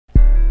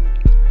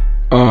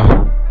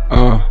uh,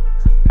 uh,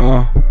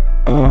 uh,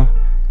 uh,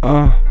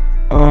 uh,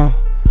 uh.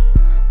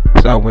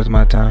 Stop wasting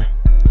my time.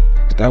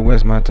 Stop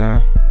wasting my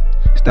time.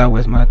 Stop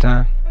wasting my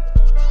time.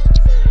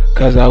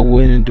 Cause I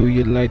wouldn't do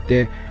you like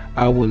that.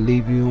 I would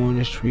leave you on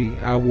the street.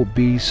 I would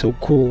be so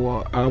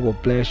cool. I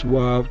would blast you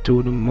off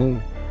to the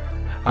moon.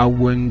 I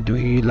wouldn't do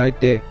you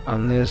like that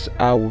unless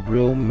I was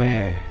real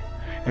mad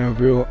and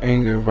real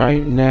angry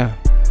right now.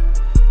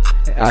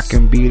 I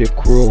can be the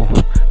cruel,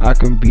 I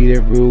can be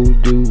that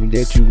rude dude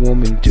that you want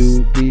me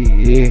to be,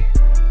 yeah.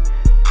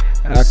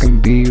 I can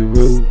be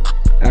rude,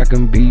 I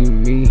can be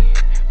me,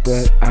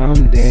 but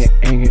I'm that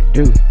angry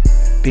dude.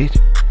 Bitch,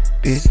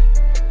 bitch,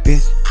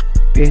 bitch,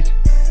 bitch.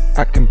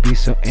 I can be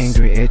so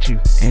angry at you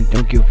and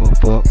don't give a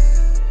fuck.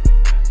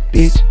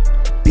 Bitch,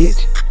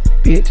 bitch,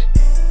 bitch,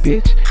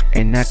 bitch.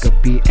 And I could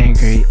be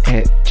angry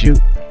at you.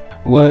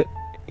 What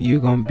you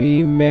gonna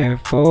be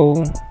mad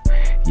for?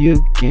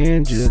 You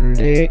can just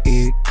let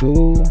it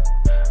go.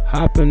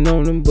 Hopping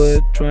on them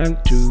but trying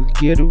to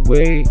get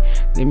away.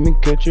 Let me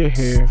cut your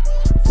hair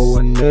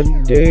for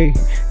another day.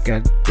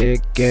 Got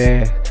that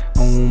gas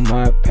on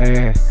my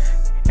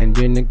path, and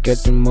then I got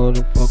the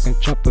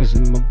motherfucking choppers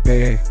in my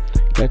bag.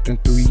 Got them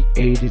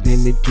 380s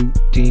and the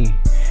 210.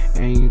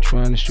 I ain't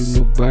trying to shoot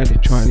nobody,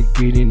 trying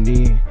to get in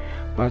there.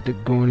 About to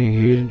go in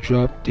here and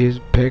drop this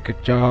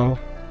package off.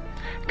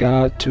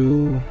 Got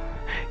to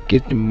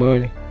get the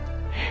money.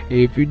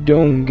 If you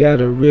don't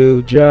got a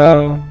real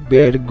job,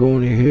 better go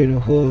in here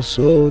and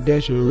hustle.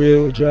 That's your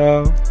real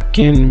job.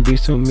 Can be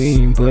so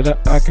mean,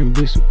 but I can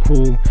be so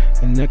cruel,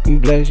 and I can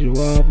blast you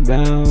off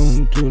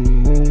down to the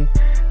moon.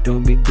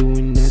 Don't be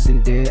doing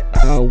nothing that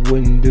I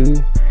wouldn't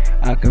do.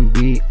 I can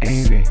be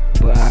angry,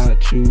 but I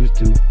choose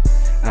to.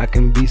 I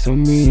can be so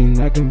mean,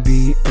 I can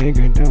be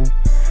angry though.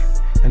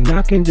 And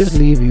I can just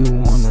leave you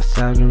on the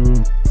side of the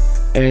room.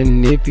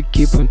 And if you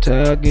keep on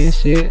talking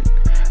shit,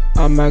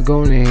 I might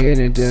go ahead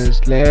and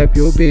just slap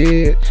your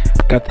bitch.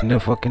 Got the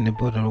fucking the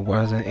butter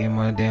wires in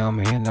my damn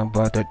hand. I'm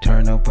about to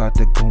turn up, about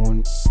to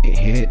go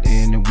ahead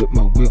and whip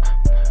my wheel.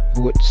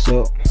 What's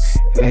up?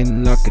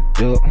 And lock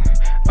it up.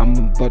 I'm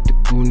about to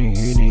go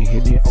ahead and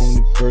hit it on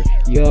the bird.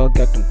 Y'all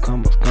got them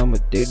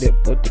commas, they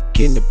that put the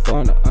kid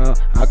upon the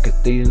eye. I can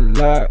stay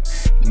alive.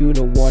 You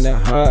don't want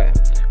that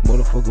hot.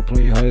 Motherfucker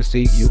play hard to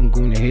see. You can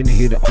go ahead and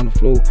hit it on the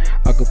floor.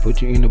 I can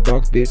put you in the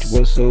box, bitch.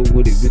 What's up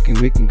with it?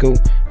 We can go.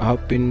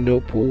 Hop in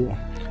the pool.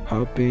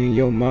 Hop in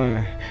your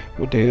mind.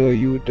 What the hell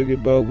you thinking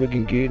about? We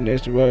can get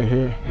next right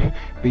here.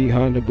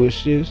 Behind the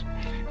bushes.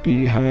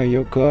 Behind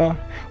your car.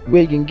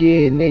 We can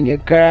get in your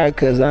car,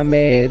 cause I'm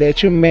mad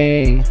at you,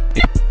 man.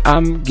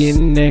 I'm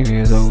getting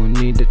angry, so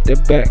need to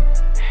step back.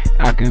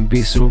 I can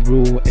be so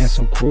rude and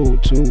so cruel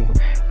too.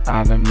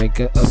 I done make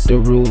up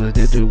the rules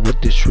that do what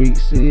the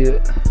streets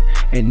said,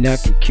 and I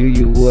can kill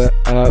you what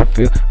I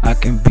feel. I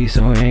can be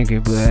so angry,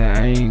 but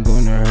I ain't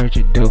gonna hurt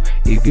you though.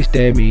 If you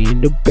stab me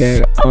in the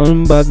back,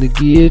 I'm about to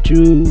get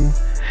you.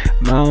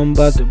 I'm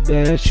about to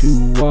blast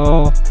you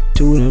off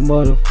to the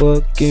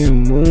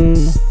motherfucking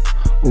moon.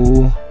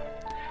 Ooh,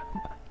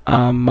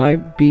 I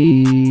might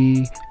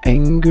be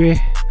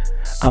angry.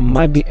 I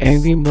might be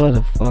angry,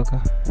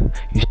 motherfucker.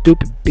 You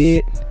stupid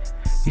bitch.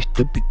 You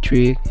stupid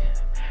trick.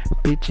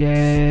 Bitch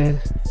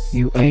ass.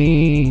 You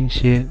ain't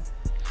shit.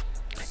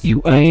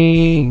 You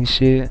ain't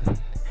shit.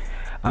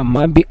 I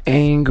might be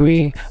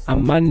angry. I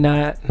might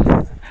not.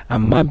 I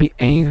might be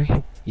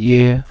angry.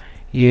 Yeah,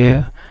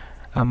 yeah.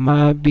 I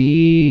might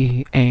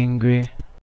be angry.